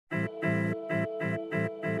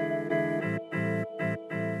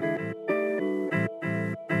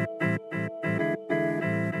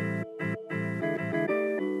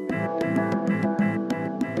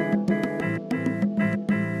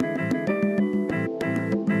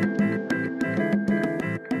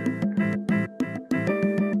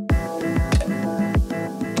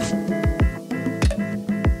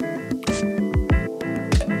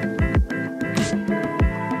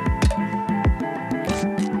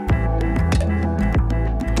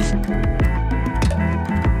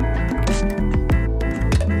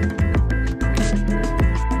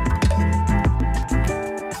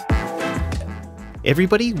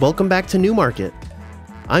Everybody, welcome back to Newmarket.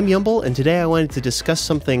 I'm Yumbl, and today I wanted to discuss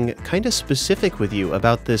something kind of specific with you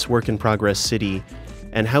about this work-in-progress city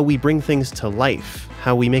and how we bring things to life,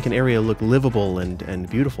 how we make an area look livable and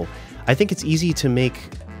beautiful. I think it's easy to make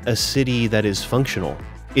a city that is functional.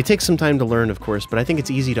 It takes some time to learn, of course, but I think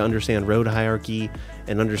it's easy to understand road hierarchy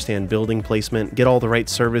and understand building placement, get all the right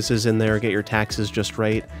services in there, get your taxes just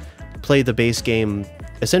right, play the base game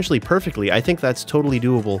essentially perfectly. I think that's totally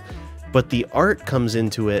doable. But the art comes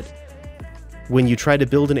into it when you try to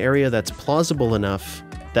build an area that's plausible enough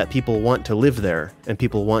that people want to live there and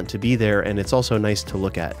people want to be there, and it's also nice to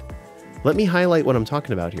look at. Let me highlight what I'm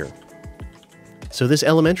talking about here. So this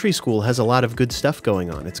elementary school has a lot of good stuff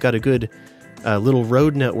going on. It's got a good little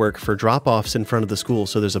road network for drop-offs in front of the school.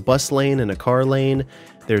 So there's a bus lane and a car lane.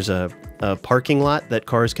 There's a parking lot that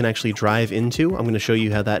cars can actually drive into. I'm going to show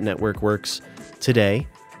you how that network works today.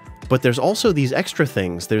 But there's also these extra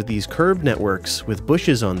things. There's these curb networks with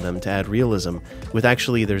bushes on them to add realism. With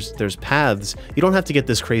actually, there's paths. You don't have to get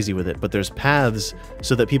this crazy with it, but there's paths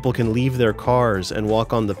so that people can leave their cars and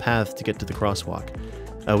walk on the path to get to the crosswalk.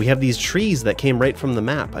 We have these trees that came right from the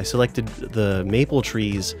map. I selected the maple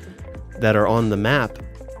trees that are on the map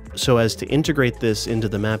so as to integrate this into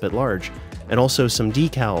the map at large. And also some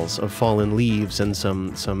decals of fallen leaves and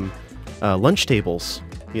some lunch tables.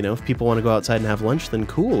 You know, if people want to go outside and have lunch, then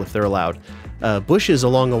cool, if they're allowed. Bushes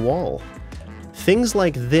along a wall. Things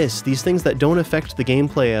like this, these things that don't affect the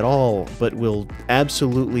gameplay at all, but will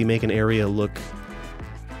absolutely make an area look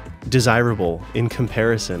desirable in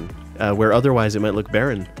comparison, where otherwise it might look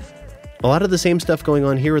barren. A lot of the same stuff going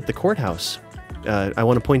on here at the courthouse. I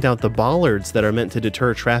want to point out the bollards that are meant to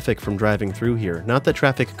deter traffic from driving through here. Not that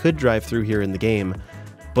traffic could drive through here in the game,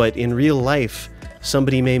 but in real life,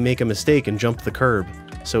 somebody may make a mistake and jump the curb.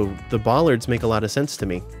 So the bollards make a lot of sense to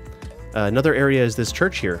me. Another area is this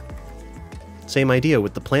church here. Same idea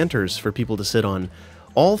with the planters for people to sit on.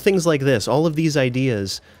 All things like this, all of these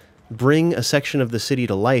ideas bring a section of the city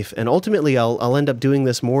to life, and ultimately I'll end up doing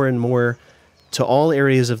this more and more to all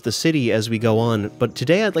areas of the city as we go on. But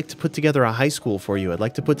today I'd like to put together a high school for you. I'd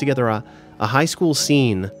like to put together a high school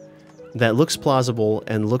scene that looks plausible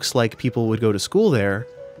and looks like people would go to school there.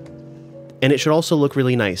 And it should also look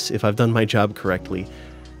really nice if I've done my job correctly.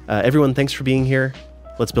 Everyone, thanks for being here.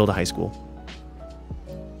 Let's build a high school.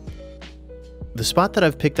 The spot that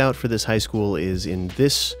I've picked out for this high school is in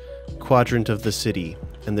this quadrant of the city.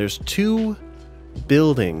 And there's two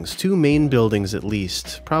buildings, two main buildings at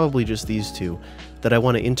least, probably just these two, that I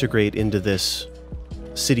want to integrate into this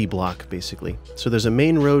city block, basically. So there's a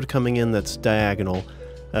main road coming in that's diagonal.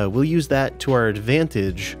 We'll use that to our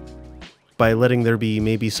advantage by letting there be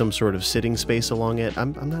maybe some sort of sitting space along it.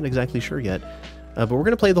 I'm not exactly sure yet. But we're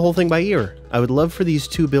going to play the whole thing by ear. I would love for these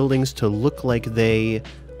two buildings to look like they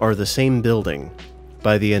are the same building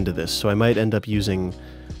by the end of this. So I might end up using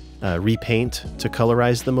repaint to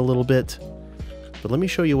colorize them a little bit. But let me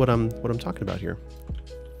show you what I'm talking about here.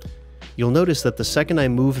 You'll notice that the second I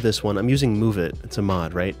move this one, I'm using Move It. It's a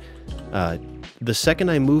mod, right? The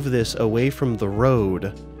second I move this away from the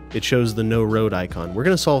road, it shows the no road icon. We're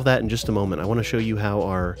going to solve that in just a moment. I want to show you how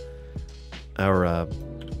our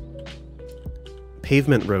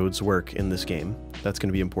pavement roads work in this game. That's going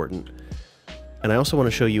to be important. And I also want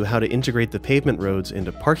to show you how to integrate the pavement roads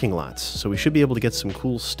into parking lots. So we should be able to get some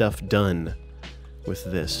cool stuff done with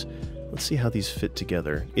this. Let's see how these fit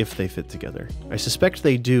together, if they fit together. I suspect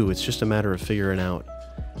they do. It's just a matter of figuring out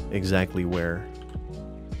exactly where.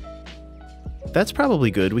 That's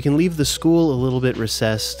probably good. We can leave the school a little bit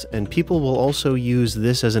recessed, and people will also use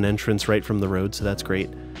this as an entrance right from the road, so that's great.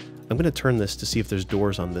 I'm going to turn this to see if there's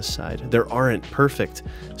doors on this side. There aren't. Perfect.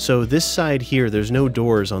 So this side here, there's no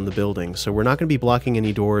doors on the building, so we're not going to be blocking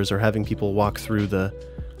any doors or having people walk through the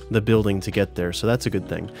building to get there, so that's a good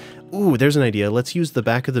thing. Ooh, there's an idea. Let's use the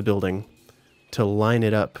back of the building to line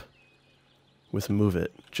it up with Move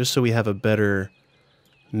It, just so we have a better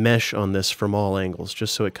mesh on this from all angles,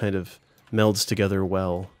 just so it kind of melds together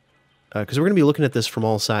well. Because we're going to be looking at this from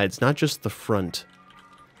all sides, not just the front,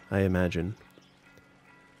 I imagine.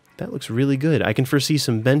 That looks really good. I can foresee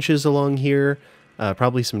some benches along here,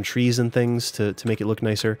 probably some trees and things to make it look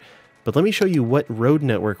nicer. But let me show you what road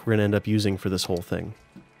network we're going to end up using for this whole thing.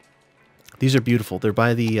 These are beautiful. They're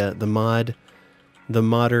by the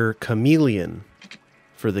modder Chameleon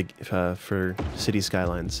for City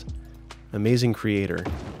Skylines. Amazing creator.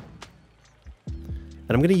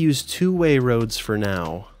 And I'm going to use two-way roads for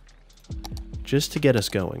now, just to get us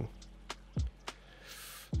going.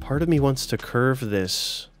 Part of me wants to curve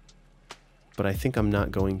this, but I think I'm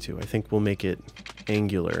not going to. I think we'll make it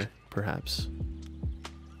angular, perhaps.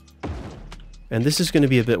 And this is going to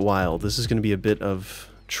be a bit wild. This is going to be a bit of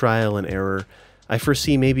trial and error. I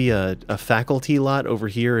foresee maybe a faculty lot over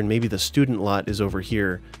here, and maybe the student lot is over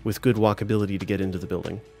here with good walkability to get into the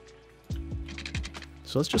building.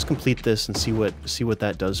 So let's just complete this and see what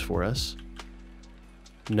that does for us.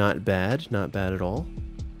 Not bad, not bad at all.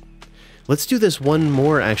 Let's do this one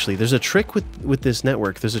more, actually. There's a trick with this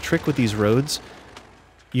network. There's a trick with these roads.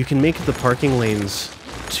 You can make the parking lanes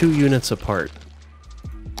 2 units apart.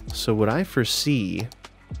 So what I foresee...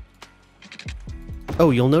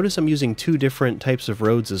 Oh, you'll notice I'm using 2 different types of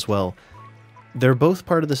roads as well. They're both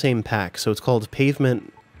part of the same pack, so it's called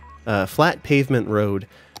pavement, flat pavement road.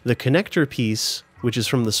 The connector piece, which is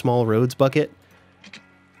from the small roads bucket,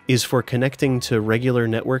 is for connecting to regular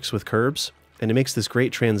networks with curbs, and it makes this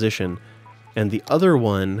great transition. And the other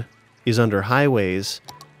one is under highways,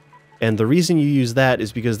 and the reason you use that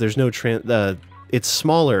is because there's no it's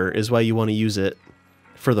smaller is why you want to use it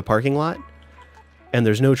for the parking lot. And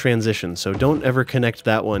there's no transition, so don't ever connect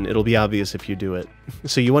that one. It'll be obvious if you do it.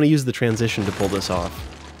 So you want to use the transition to pull this off.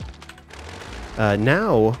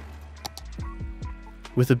 Now,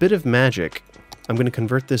 with a bit of magic, I'm going to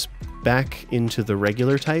convert this back into the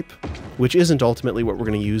regular type, which isn't ultimately what we're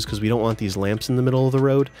going to use because we don't want these lamps in the middle of the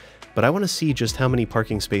road, but I want to see just how many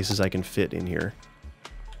parking spaces I can fit in here.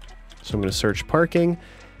 So I'm going to search parking.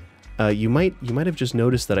 You might have just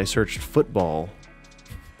noticed that I searched football.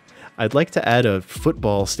 I'd like to add a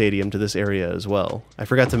football stadium to this area as well. I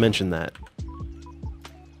forgot to mention that.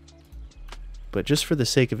 But just for the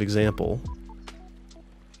sake of example...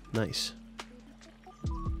 Nice.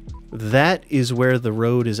 That is where the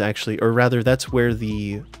road is actually... Or rather, that's where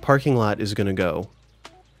the parking lot is going to go.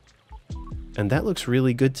 And that looks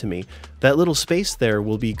really good to me. That little space there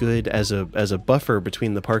will be good as a buffer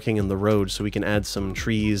between the parking and the road, so we can add some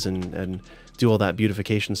trees and do all that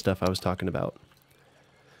beautification stuff I was talking about.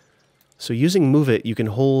 So using Move It, you can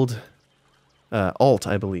hold Alt,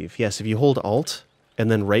 I believe. Yes, if you hold Alt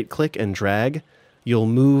and then right-click and drag, you'll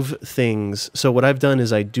move things. So what I've done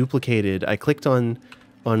is I clicked on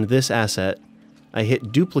this asset, I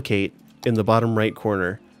hit Duplicate in the bottom right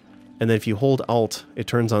corner, and then if you hold Alt, it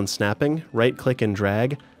turns on snapping, right-click and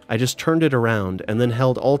drag. I just turned it around and then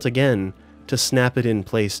held Alt again to snap it in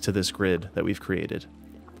place to this grid that we've created.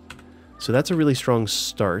 So that's a really strong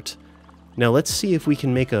start. Now let's see if we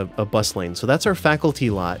can make a bus lane. So that's our faculty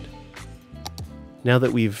lot. Now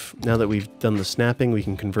that we've done the snapping, we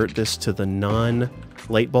can convert this to the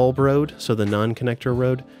non-light bulb road, so the non-connector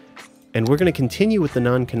road. And we're going to continue with the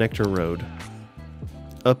non-connector road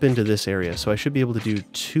up into this area. So I should be able to do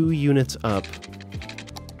 2 units up.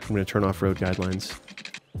 I'm going to turn off road guidelines.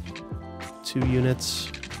 2 units.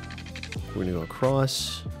 We're going to go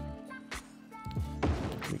across.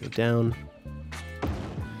 We go down.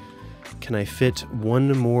 Can I fit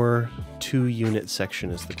one more 2-unit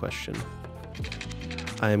section is the question.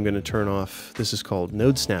 I am going to turn off, this is called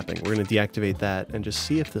node snapping. We're going to deactivate that and just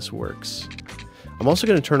see if this works. I'm also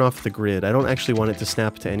going to turn off the grid. I don't actually want it to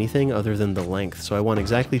snap to anything other than the length. So I want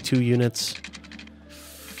exactly 2 units.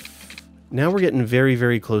 Now we're getting very,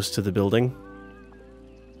 very close to the building.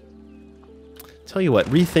 Tell you what,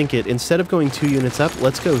 rethink it. Instead of going 2 units up,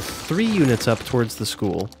 let's go 3 units up towards the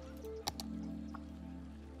school.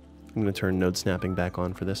 I'm going to turn node snapping back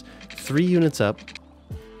on for this. 3 units up,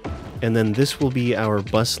 and then this will be our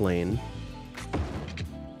bus lane.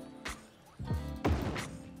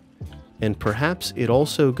 And perhaps it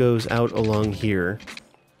also goes out along here.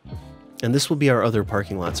 And this will be our other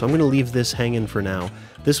parking lot. So I'm going to leave this hanging for now.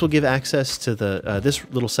 This will give access to the, this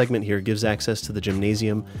little segment here gives access to the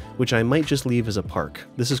gymnasium, which I might just leave as a park.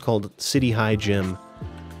 This is called City High Gym.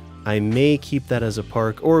 I may keep that as a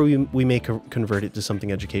park, or we may convert it to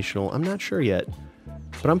something educational. I'm not sure yet,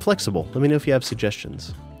 but I'm flexible. Let me know if you have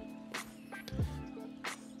suggestions.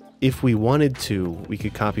 If we wanted to, we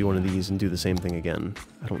could copy one of these and do the same thing again.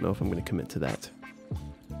 I don't know if I'm going to commit to that.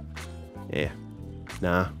 Yeah.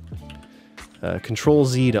 Nah. Control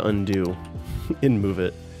Z to undo and move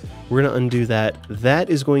it. We're going to undo that.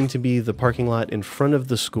 That is going to be the parking lot in front of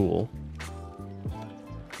the school.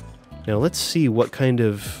 Now let's see what kind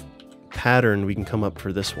of pattern we can come up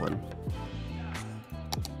for this one.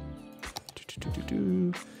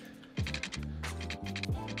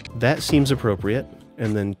 That seems appropriate.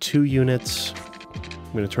 And then 2 units.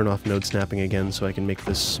 I'm going to turn off node snapping again so I can make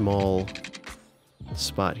this small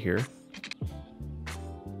spot here.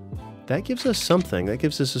 That gives us something. That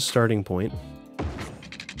gives us a starting point.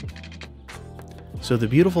 So the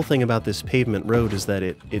beautiful thing about this pavement road is that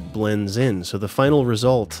it blends in. So the final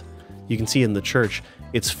result, you can see in the church,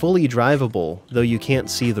 it's fully drivable, though you can't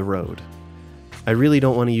see the road. I really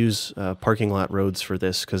don't want to use parking lot roads for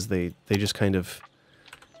this because they just kind of...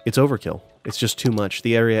 It's overkill. It's just too much.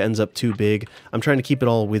 The area ends up too big. I'm trying to keep it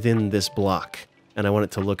all within this block, and I want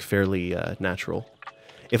it to look fairly natural.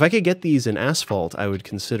 If I could get these in asphalt, I would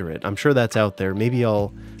consider it. I'm sure that's out there. Maybe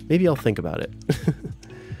I'll think about it.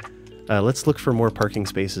 Let's look for more parking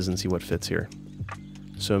spaces and see what fits here.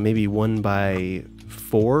 So maybe 1 by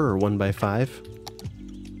 4 or 1 by 5.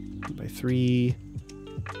 1 by 3.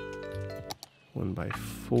 1 by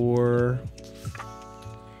 4.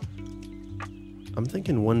 I'm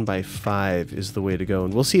thinking 1 by 5 is the way to go,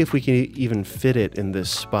 and we'll see if we can even fit it in this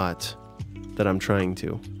spot that I'm trying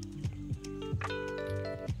to.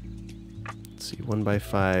 Let's see, 1 by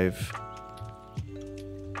 5.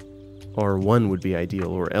 R1 would be ideal,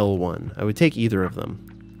 or L1. I would take either of them.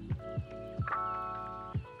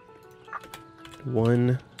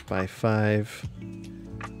 1 by 5.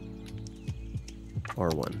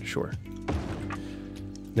 R1, sure.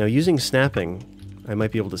 Now, using snapping, I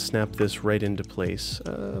might be able to snap this right into place.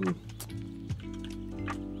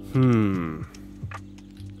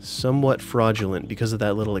 Somewhat fraudulent because of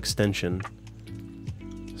that little extension.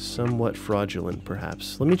 Somewhat fraudulent,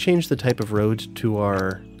 perhaps. Let me change the type of road to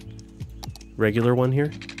our regular one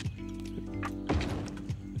here.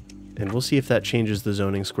 And we'll see if that changes the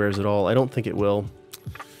zoning squares at all. I don't think it will.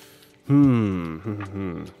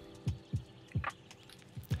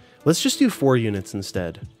 Let's just do 4 units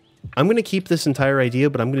instead. I'm going to keep this entire idea,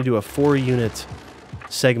 but I'm going to do a 4-unit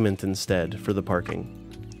segment instead for the parking.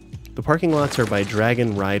 The parking lots are by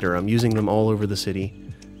Dragon Rider. I'm using them all over the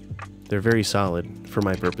city. They're very solid for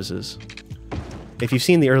my purposes. If you've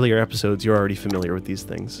seen the earlier episodes, you're already familiar with these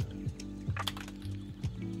things.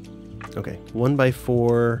 Okay, 1 by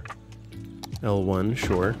 4, L1,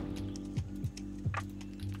 sure.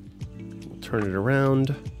 We'll turn it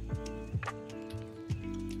around.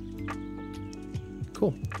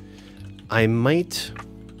 Cool. I might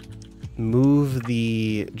move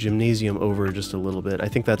the gymnasium over just a little bit. I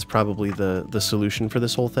think that's probably the solution for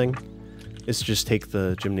this whole thing. Is just take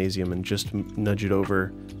the gymnasium and just nudge it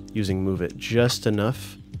over using move it just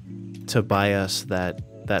enough to buy us that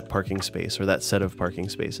parking space, or that set of parking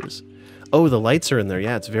spaces. Oh, the lights are in there.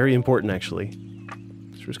 Yeah, it's very important, actually.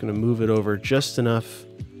 So we're just going to move it over just enough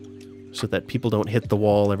so that people don't hit the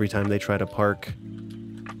wall every time they try to park.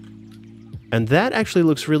 And that actually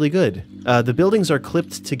looks really good. The buildings are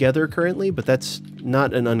clipped together currently, but that's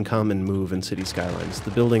not an uncommon move in City Skylines.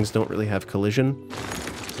 The buildings don't really have collision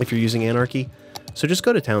if you're using Anarchy. So just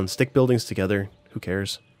go to town, stick buildings together. Who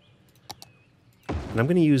cares? And I'm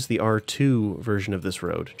going to use the R2 version of this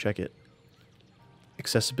road. Check it.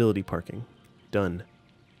 Accessibility parking. Done.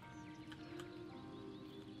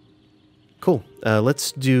 Cool.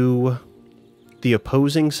 Let's do the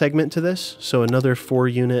opposing segment to this. So another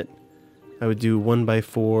 4-unit. I would do 1 by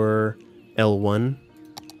 4 L1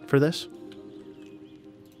 for this.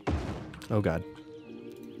 Oh god.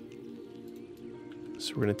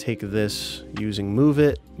 So we're going to take this using move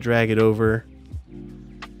it, drag it over.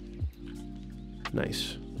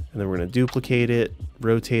 Nice. And then we're going to duplicate it,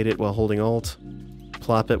 rotate it while holding Alt,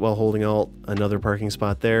 plop it while holding Alt, another parking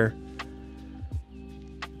spot there.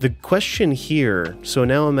 The question here, so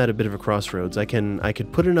now I'm at a bit of a crossroads. I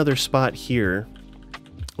could put another spot here,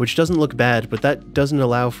 which doesn't look bad, but that doesn't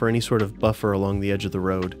allow for any sort of buffer along the edge of the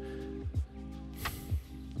road,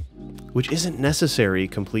 which isn't necessary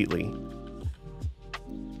completely.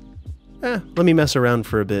 Let me mess around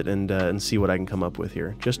for a bit and see what I can come up with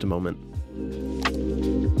here. Just a moment.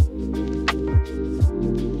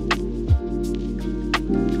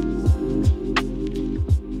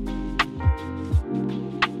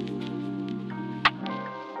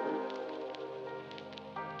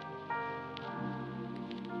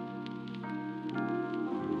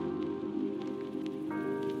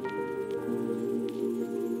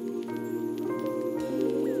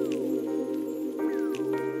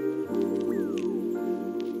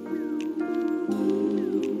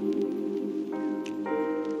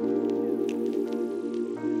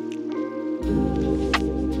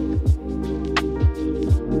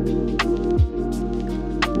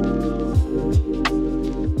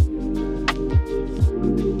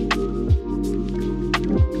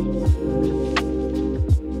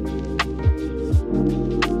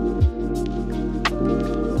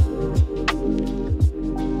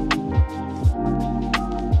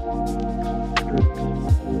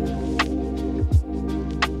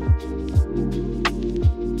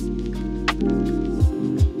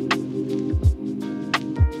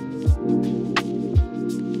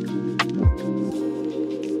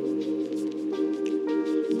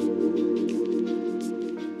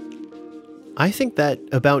 I think that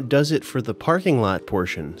about does it for the parking lot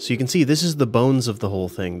portion. So you can see this is the bones of the whole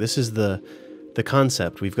thing. This is the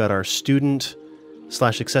concept. We've got our student /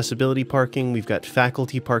 accessibility parking. We've got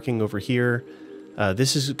faculty parking over here.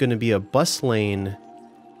 This is going to be a bus lane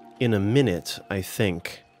in a minute, I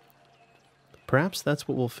think. Perhaps that's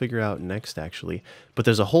what we'll figure out next, actually. But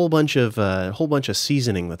there's a whole bunch of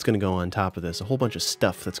seasoning that's going to go on top of this. A whole bunch of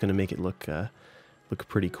stuff that's going to make it look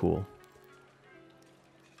pretty cool.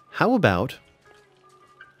 How about,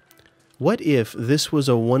 what if this was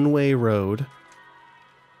a one-way road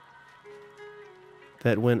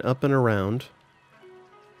that went up and around?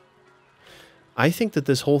 I think that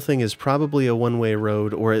this whole thing is probably a one-way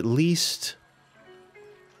road, or at least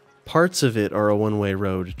parts of it are a one-way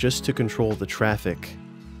road, just to control the traffic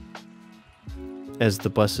as the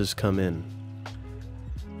buses come in.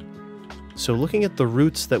 So looking at the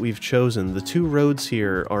routes that we've chosen, the two roads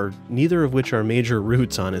here are neither of which are major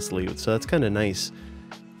routes, honestly, so that's kind of nice.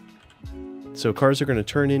 So cars are going to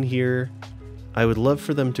turn in here. I would love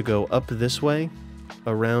for them to go up this way,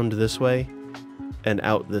 around this way, and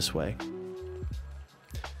out this way.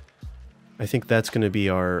 I think that's going to be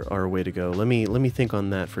our way to go. Let me think on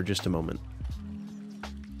that for just a moment.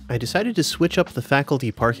 I decided to switch up the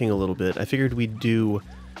faculty parking a little bit. I figured we'd do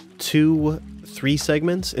 2 3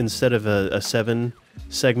 segments instead of a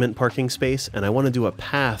 7-segment parking space, and I want to do a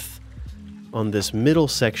path on this middle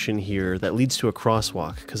section here that leads to a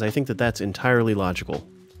crosswalk, because I think that that's entirely logical.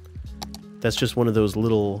 That's just one of those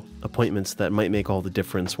little appointments that might make all the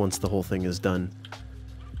difference once the whole thing is done.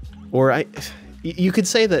 Or you could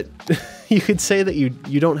say that you could say that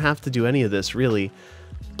you don't have to do any of this, really,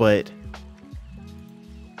 but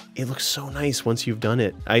it looks so nice once you've done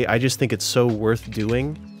it. I just think it's so worth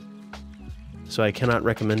doing, so I cannot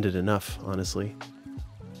recommend it enough, honestly.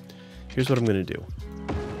 Here's what I'm going to do.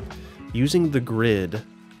 Using the grid,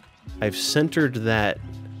 I've centered that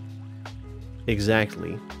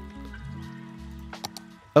exactly.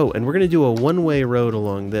 Oh, and we're going to do a one-way road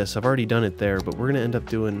along this. I've already done it there, but we're going to end up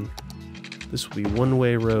doing... This will be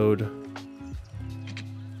one-way road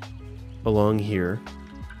along here.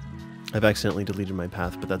 I've accidentally deleted my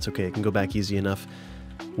path, but that's okay. I can go back easy enough.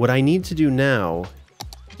 What I need to do now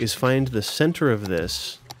is find the center of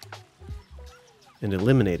this and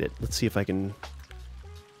eliminate it. Let's see if I can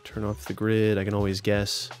turn off the grid. I can always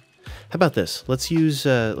guess. How about this? Let's use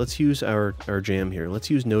our jam here. Let's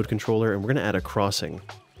use node controller, and we're going to add a crossing.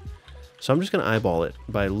 So I'm just going to eyeball it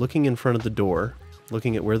by looking in front of the door,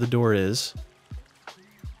 looking at where the door is.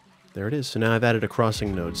 There it is. So now I've added a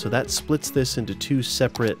crossing node. So that splits this into 2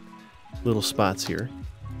 separate little spots here.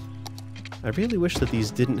 I really wish that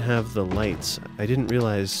these didn't have the lights. I didn't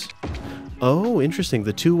realize... Oh, interesting.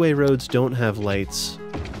 The two-way roads don't have lights.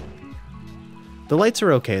 The lights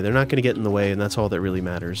are okay. They're not going to get in the way, and that's all that really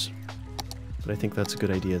matters. But I think that's a good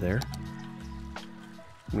idea there.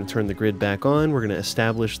 I'm going to turn the grid back on. We're going to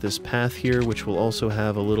establish this path here, which will also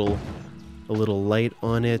have a little light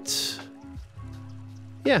on it.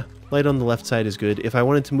 Yeah, light on the left side is good. If I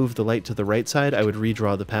wanted to move the light to the right side, I would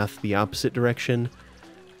redraw the path the opposite direction.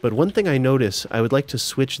 But one thing I notice, I would like to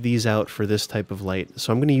switch these out for this type of light.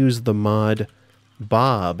 So I'm going to use the mod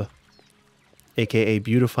Bob, aka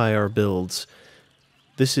Beautify Our Builds.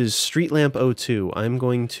 This is Street Lamp 02. I'm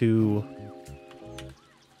going to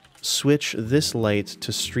switch this light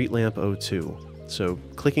to Street Lamp 02. So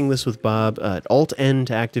clicking this with Bob, Alt-N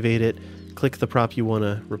to activate it, click the prop you want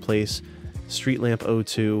to replace, Street Lamp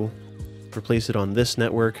 02, replace it on this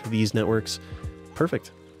network, these networks.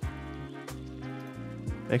 Perfect.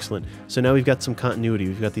 Excellent. So now we've got some continuity.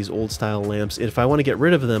 We've got these old style lamps. If I want to get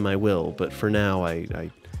rid of them, I will, but for now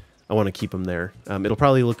I want to keep them there. It'll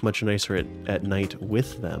probably look much nicer at night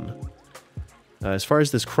with them. As far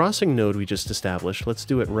as this crossing node we just established, let's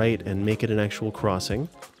do it right and make it an actual crossing.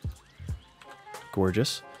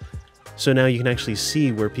 Gorgeous. So now you can actually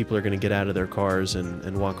see where people are going to get out of their cars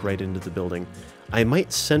and walk right into the building. I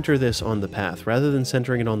might center this on the path. Rather than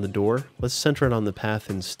centering it on the door, let's center it on the path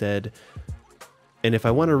instead. And if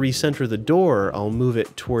I want to recenter the door, I'll move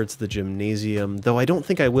it towards the gymnasium, though I don't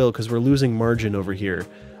think I will because we're losing margin over here.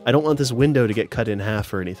 I don't want this window to get cut in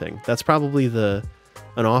half or anything. That's probably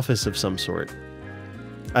an office of some sort.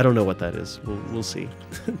 I don't know what that is. We'll see.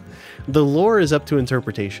 The lore is up to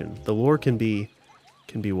interpretation. The lore can be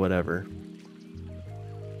whatever.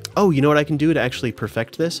 Oh, you know what I can do to actually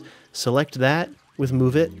perfect this? Select that with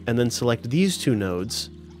move it, and then select these 2 nodes,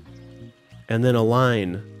 and then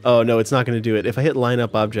align. Oh, no, it's not going to do it. If I hit line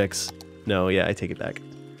up objects... No, yeah, I take it back.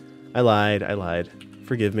 I lied.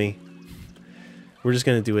 Forgive me. We're just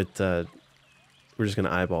going to do it... we're just going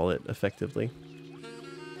to eyeball it, effectively.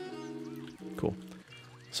 Cool.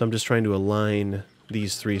 So I'm just trying to align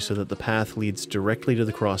these three so that the path leads directly to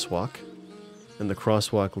the crosswalk, and the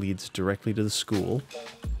crosswalk leads directly to the school.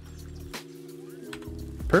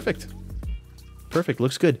 Perfect. Perfect,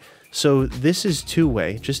 looks good. So this is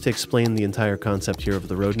two-way, just to explain the entire concept here of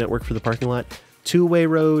the road network for the parking lot. Two-way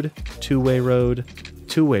road, two-way road,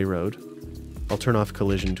 two-way road. I'll turn off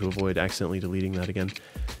collision to avoid accidentally deleting that again.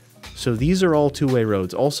 So these are all two-way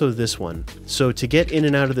roads, also this one. So to get in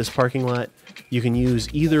and out of this parking lot, you can use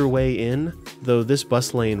either way in, though this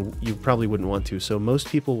bus lane you probably wouldn't want to. So most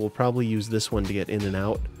people will probably use this one to get in and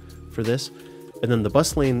out for this. And then the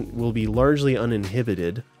bus lane will be largely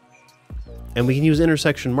uninhibited. And we can use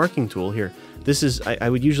intersection marking tool here. This is, I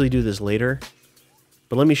would usually do this later,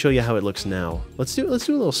 but let me show you how it looks now. Let's do a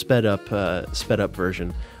little sped up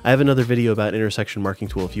version. I have another video about intersection marking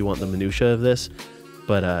tool if you want the minutia of this,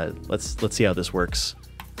 but let's see how this works.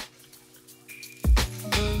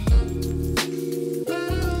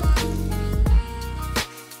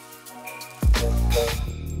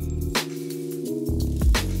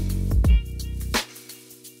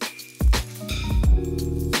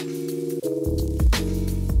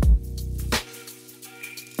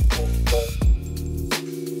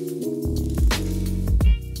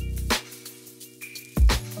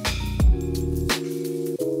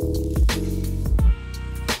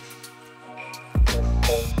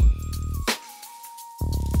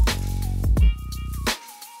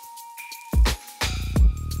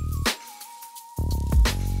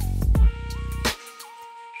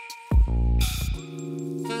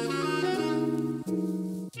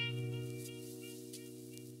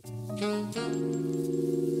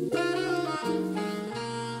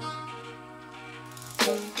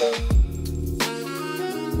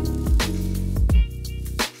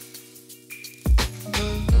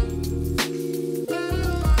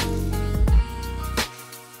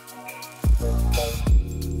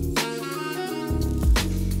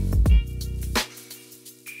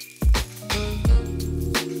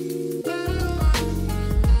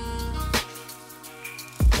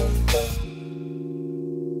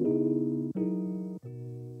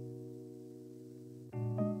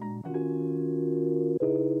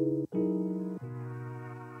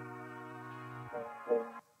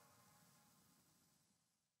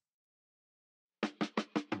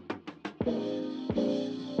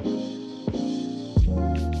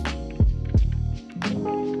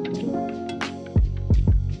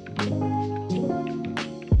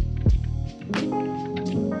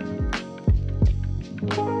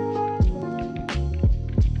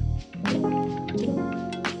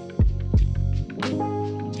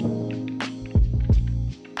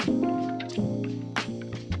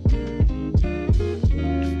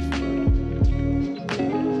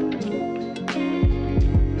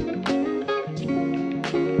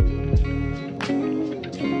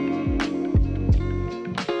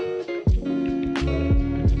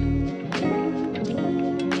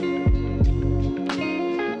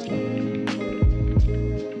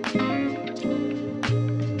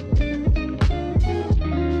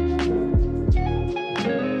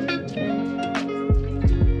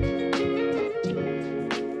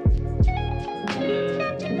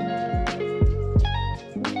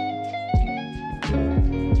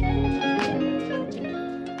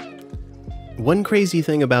 One crazy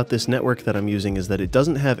thing about this network that I'm using is that it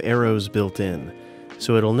doesn't have arrows built in,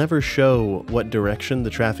 so it'll never show what direction the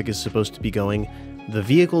traffic is supposed to be going. The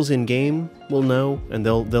vehicles in-game will know, and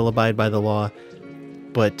they'll abide by the law,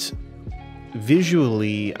 but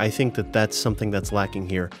visually, I think that that's something that's lacking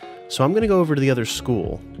here. So I'm going to go over to the other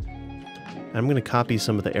school. I'm going to copy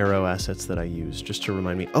some of the arrow assets that I use, just to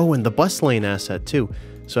remind me. Oh, and the bus lane asset, too.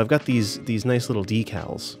 So I've got these nice little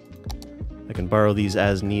decals. I can borrow these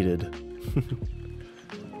as needed.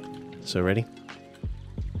 So ready?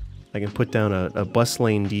 I can put down a bus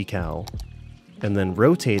lane decal and then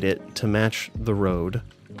rotate it to match the road,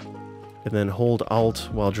 and then hold Alt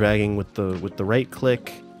while dragging with the right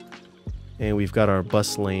click, and we've got our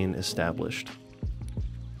bus lane established.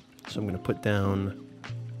 So I'm going to put down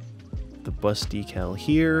the bus decal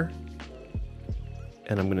here,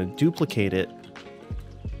 and I'm going to duplicate it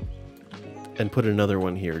and put another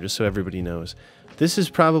one here just so everybody knows. This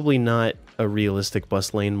is probably not a realistic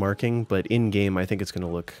bus lane marking, but in-game I think it's going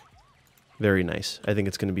to look very nice. I think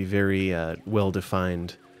it's going to be very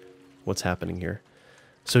well-defined what's happening here.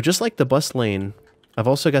 So just like the bus lane, I've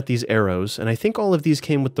also got these arrows, and I think all of these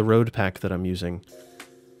came with the road pack that I'm using.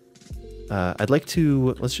 I'd like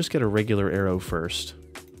to... let's just get a regular arrow first.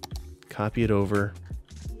 Copy it over.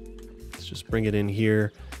 Let's just bring it in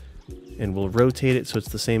here, and we'll rotate it so it's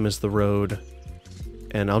the same as the road.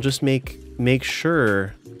 And I'll just make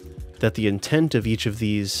sure that the intent of each of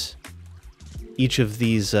these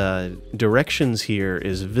directions here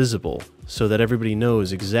is visible, so that everybody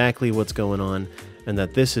knows exactly what's going on, and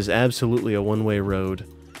that this is absolutely a one-way road.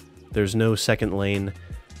 There's no second lane.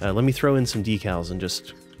 Let me throw in some decals and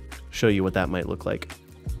just show you what that might look like.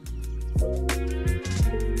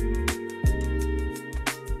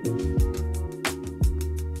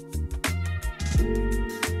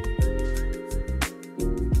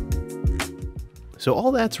 So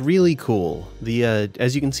all that's really cool.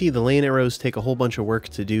 As you can see, the lane arrows take a whole bunch of work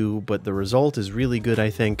to do, but the result is really good,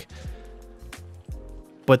 I think.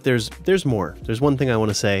 But there's more. There's one thing I want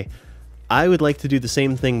to say. I would like to do the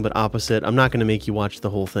same thing, but opposite. I'm not going to make you watch the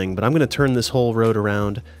whole thing, but I'm going to turn this whole road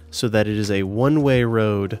around so that it is a one-way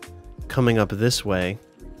road coming up this way,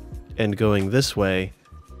 and going this way,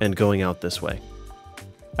 and going out this way.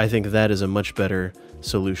 I think that is a much better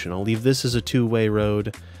solution. I'll leave this as a two-way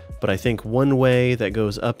road, but I think one way that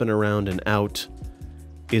goes up and around and out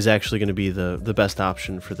is actually going to be the best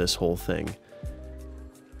option for this whole thing.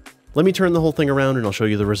 Let me turn the whole thing around and I'll show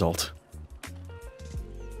you the result.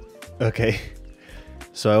 Okay,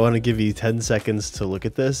 so I want to give you 10 seconds to look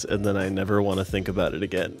at this, and then I never want to think about it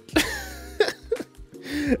again.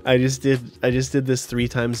 I just did this 3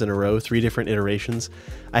 times in a row, 3 different iterations.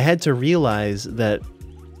 I had to realize that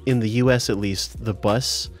in the US at least, the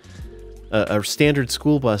bus, a standard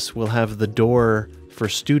school bus will have the door for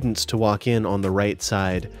students to walk in on the right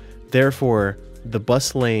side. Therefore, the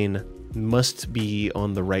bus lane must be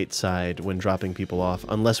on the right side when dropping people off,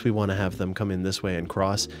 unless we want to have them come in this way and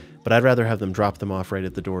cross. But I'd rather have them drop them off right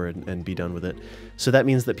at the door and be done with it. So that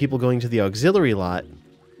means that people going to the auxiliary lot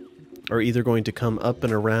are either going to come up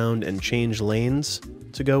and around and change lanes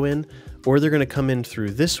to go in, or they're going to come in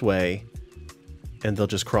through this way and they'll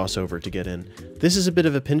just cross over to get in. This is a bit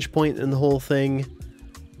of a pinch point in the whole thing,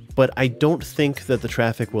 but I don't think that the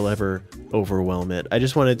traffic will ever overwhelm it. I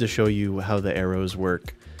just wanted to show you how the arrows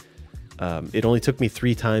work. It only took me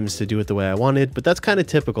 3 times to do it the way I wanted, but that's kind of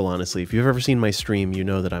typical, honestly. If you've ever seen my stream, you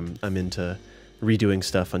know that I'm into redoing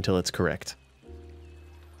stuff until it's correct.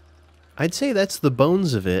 I'd say that's the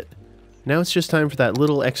bones of it. Now it's just time for that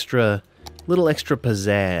little extra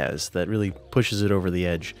pizzazz that really pushes it over the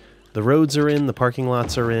edge. The roads are in, the parking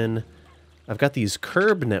lots are in. I've got these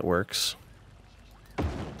curb networks,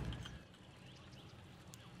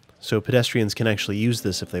 so pedestrians can actually use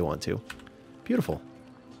this if they want to. Beautiful.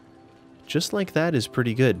 Just like that is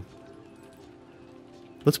pretty good.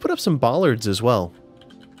 Let's put up some bollards as well.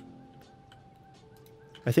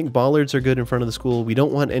 I think bollards are good in front of the school. We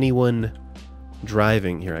don't want anyone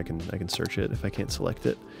driving. Here, I can search it if I can't select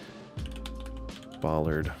it.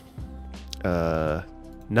 Bollard.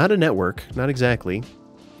 Not a network, not exactly.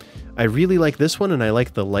 I really like this one, and I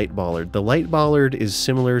like the light bollard. The light bollard is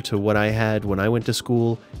similar to what I had when I went to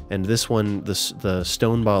school, and this one, the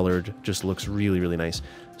stone bollard, just looks really, really nice.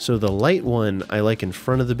 So the light one I like in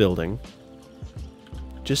front of the building,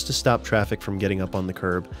 just to stop traffic from getting up on the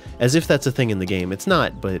curb, as if that's a thing in the game. It's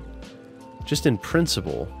not, but just in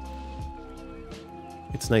principle,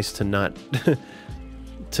 it's nice to not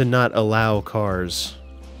to not allow cars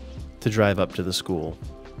to drive up to the school.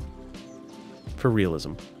 For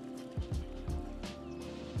realism.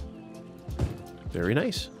 Very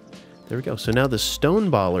nice. There we go. So now the stone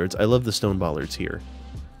bollards, I love the stone bollards here.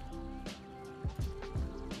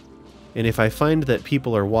 And if I find that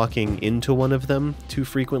people are walking into one of them too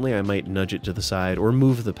frequently, I might nudge it to the side or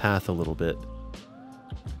move the path a little bit,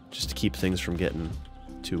 just to keep things from getting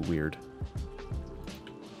too weird.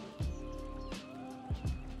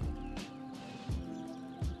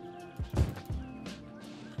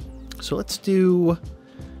 So let's do,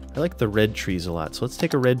 I like the red trees a lot. So let's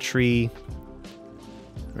take a red tree.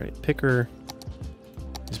 All right, picker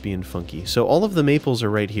is being funky. So all of the maples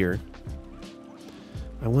are right here.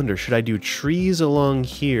 I wonder, should I do trees along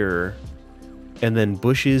here and then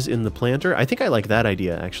bushes in the planter? I think I like that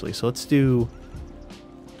idea, actually. So let's do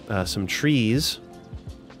some trees.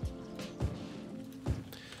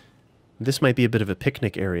 This might be a bit of a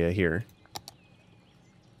picnic area here.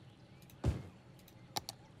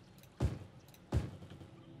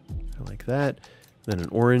 That, then an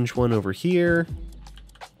orange one over here.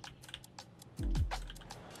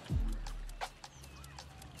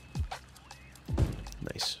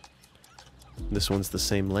 Nice. This one's the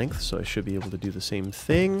same length, so I should be able to do the same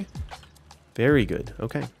thing. Very good.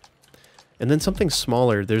 Okay. And then something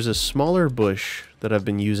smaller. There's a smaller bush that I've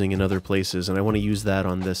been using in other places, and I want to use that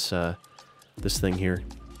on this this thing here,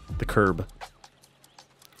 the curb.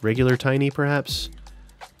 Regular tiny, perhaps?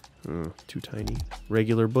 Too tiny.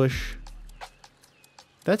 Regular bush.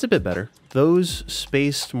 That's a bit better. Those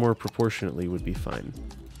spaced more proportionately would be fine.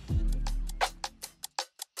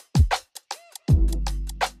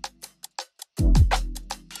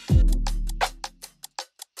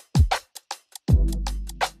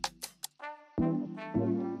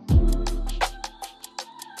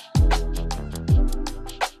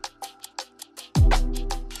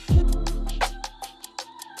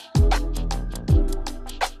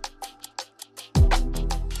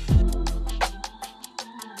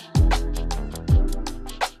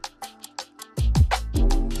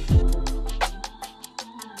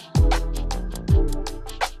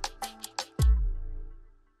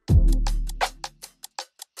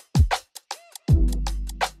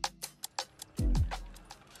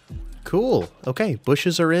 Cool. Okay,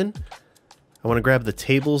 bushes are in. I want to grab the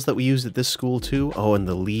tables that we used at this school too. Oh, and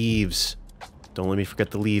the leaves. Don't let me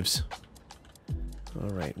forget the leaves.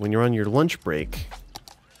 Alright, when you're on your lunch break,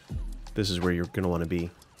 this is where you're going to want to be.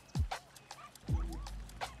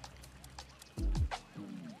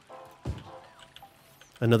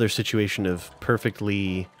 Another situation of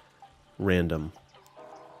perfectly random.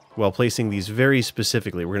 While placing these very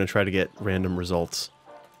specifically, we're going to try to get random results.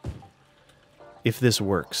 If this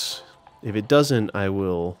works. If it doesn't, I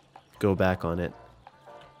will go back on it.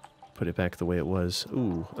 Put it back the way it was.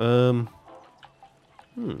 Ooh,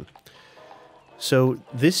 So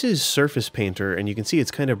this is Surface Painter, and you can see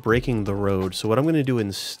it's kind of breaking the road. So what I'm going to do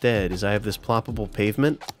instead is I have this ploppable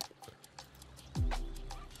pavement.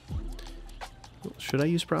 Should I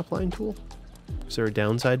use Prop Line Tool? Is there a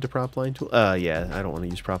downside to Prop Line Tool? Yeah, I don't want to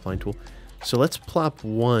use Prop Line Tool. So let's plop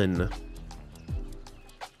one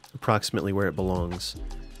approximately where it belongs.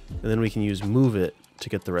 And then we can use Move It to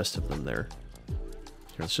get the rest of them there.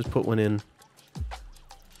 Here, let's just put one in.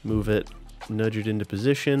 Move it. Nudge it into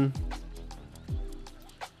position.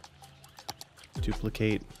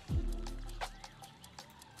 Duplicate.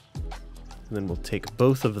 And then we'll take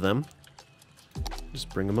both of them. Just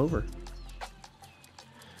bring them over.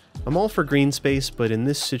 I'm all for green space, but in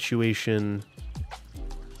this situation,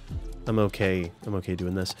 I'm okay. I'm okay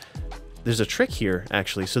doing this. There's a trick here,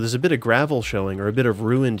 actually. So there's a bit of gravel showing, or a bit of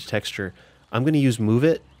ruined texture. I'm going to use Move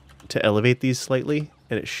It to elevate these slightly,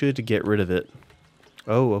 and it should get rid of it.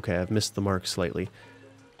 Oh, okay, I've missed the mark slightly.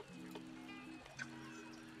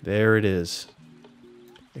 There it is.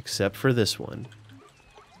 Except for this one.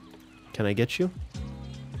 Can I get you?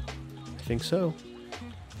 I think so.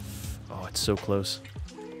 Oh, it's so close.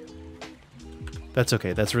 That's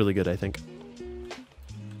okay. That's really good, I think.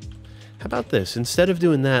 How about this? Instead of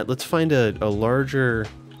doing that, let's find a larger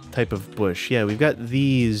type of bush. Yeah, we've got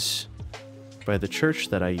these by the church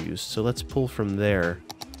that I used, so let's pull from there.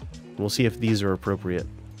 We'll see if these are appropriate.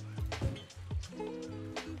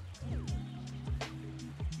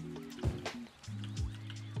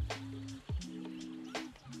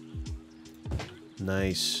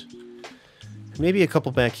 Nice. Maybe a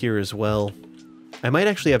couple back here as well. I might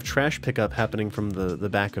actually have trash pickup happening from the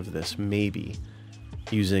back of this, maybe.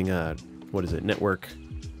 Using, what is it, network?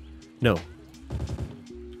 No.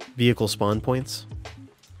 Vehicle spawn points.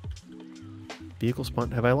 Vehicle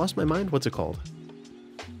spawn... Have I lost my mind? What's it called?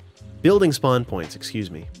 Building spawn points,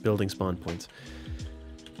 excuse me. Building spawn points.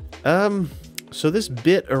 So this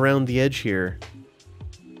bit around the edge here,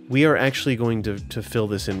 we are actually going to fill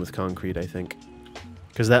this in with concrete, I think.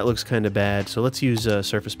 Because that looks kind of bad. So let's use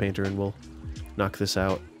Surface Painter and we'll knock this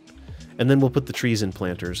out. And then we'll put the trees in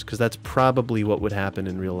planters, because that's probably what would happen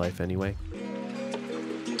in real life anyway.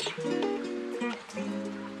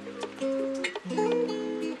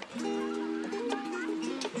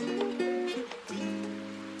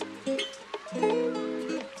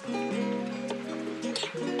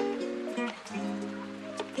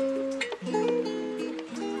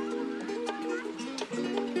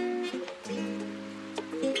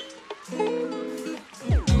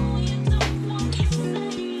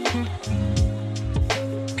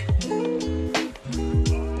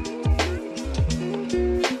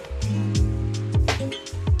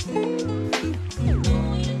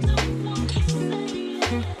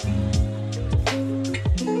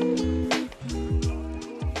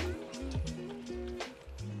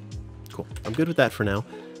 I'm good with that for now.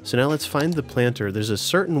 So now let's find the planter. There's a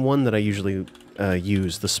certain one that I usually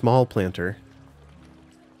use, the small planter.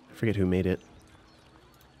 I forget who made it.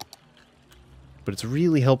 But it's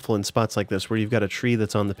really helpful in spots like this where you've got a tree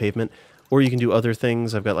that's on the pavement. Or you can do other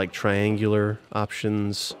things. I've got like triangular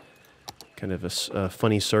options. Kind of a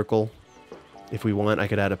funny circle. If we want, I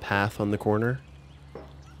could add a path on the corner.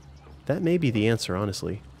 That may be the answer,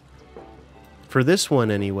 honestly. For this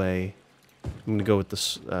one, anyway, I'm going to go with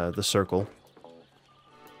the circle.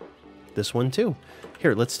 This one too.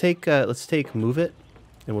 Here, let's take Move It,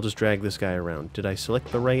 and we'll just drag this guy around. Did I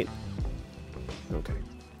select the right? Okay.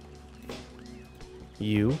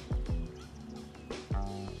 U.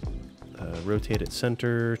 Rotate it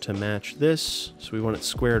center to match this. So we want it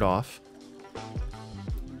squared off.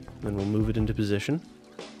 Then we'll move it into position.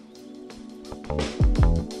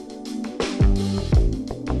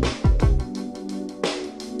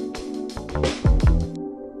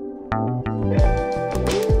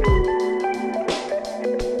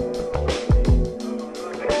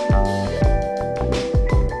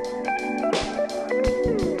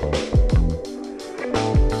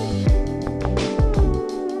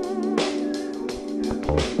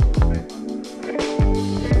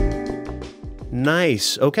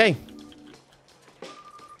 Nice. Okay.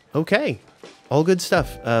 Okay, all good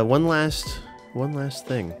stuff. One last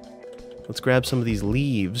thing. Let's grab some of these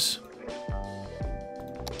leaves.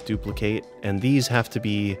 Duplicate, and these have to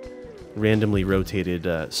be randomly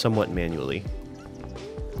rotated somewhat manually.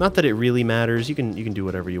 Not that it really matters. You can do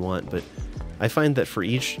whatever you want, but I find that for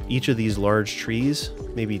each of these large trees,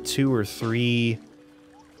 maybe two or three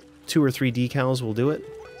decals will do it.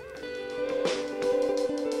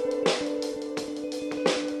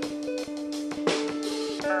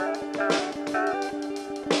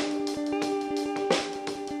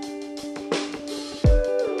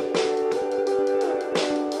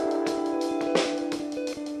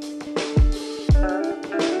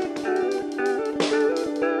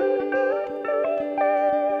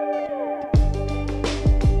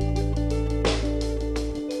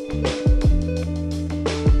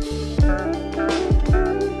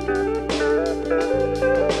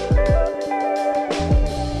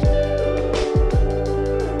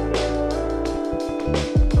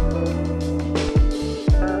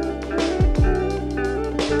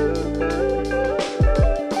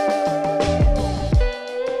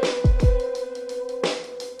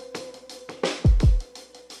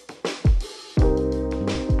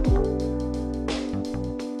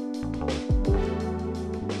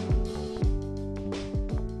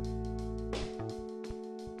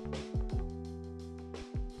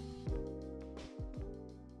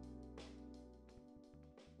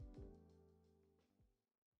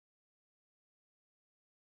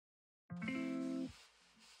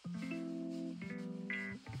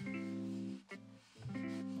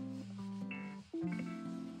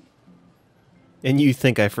 And you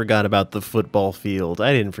think I forgot about the football field.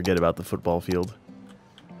 I didn't forget about the football field.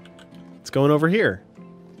 It's going over here.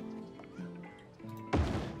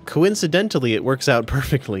 Coincidentally, it works out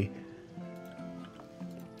perfectly.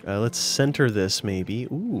 Let's center this, maybe.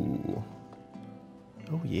 Ooh.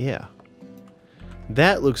 Oh, yeah.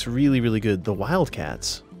 That looks really, really good. The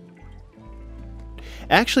Wildcats.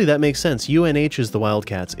 Actually, that makes sense. UNH is the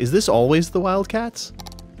Wildcats. Is this always the Wildcats?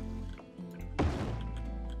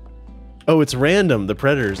 Oh, it's random, the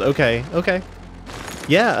Predators. Okay, okay.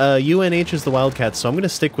 Yeah, UNH is the Wildcats, so I'm going to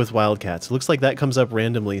stick with Wildcats. It looks like that comes up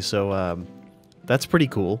randomly, so that's pretty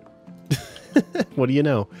cool. What do you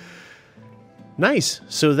know? Nice.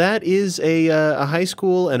 So that is a high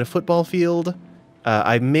school and a football field.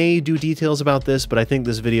 I may do details about this, but I think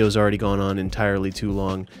this video has already gone on entirely too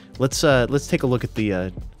long. Let's take a look at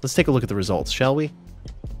the results, shall we?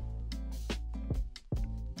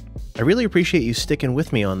 I really appreciate you sticking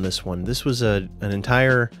with me on this one. This was an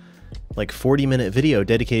entire, like, 40-minute video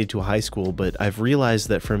dedicated to a high school, but I've realized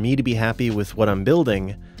that for me to be happy with what I'm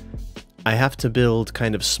building, I have to build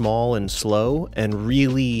kind of small and slow and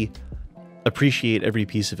really appreciate every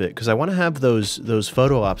piece of it, because I want to have those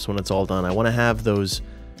photo ops when it's all done. I want to have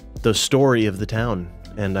the story of the town,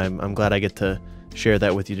 and I'm glad I get to share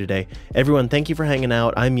that with you today. Everyone, thank you for hanging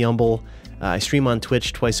out. I'm Yumbl. I stream on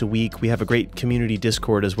Twitch twice a week. We have a great community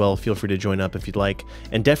Discord as well. Feel free to join up if you'd like.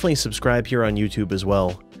 And definitely subscribe here on YouTube as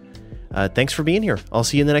well. Thanks for being here. I'll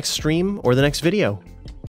see you in the next stream or the next video.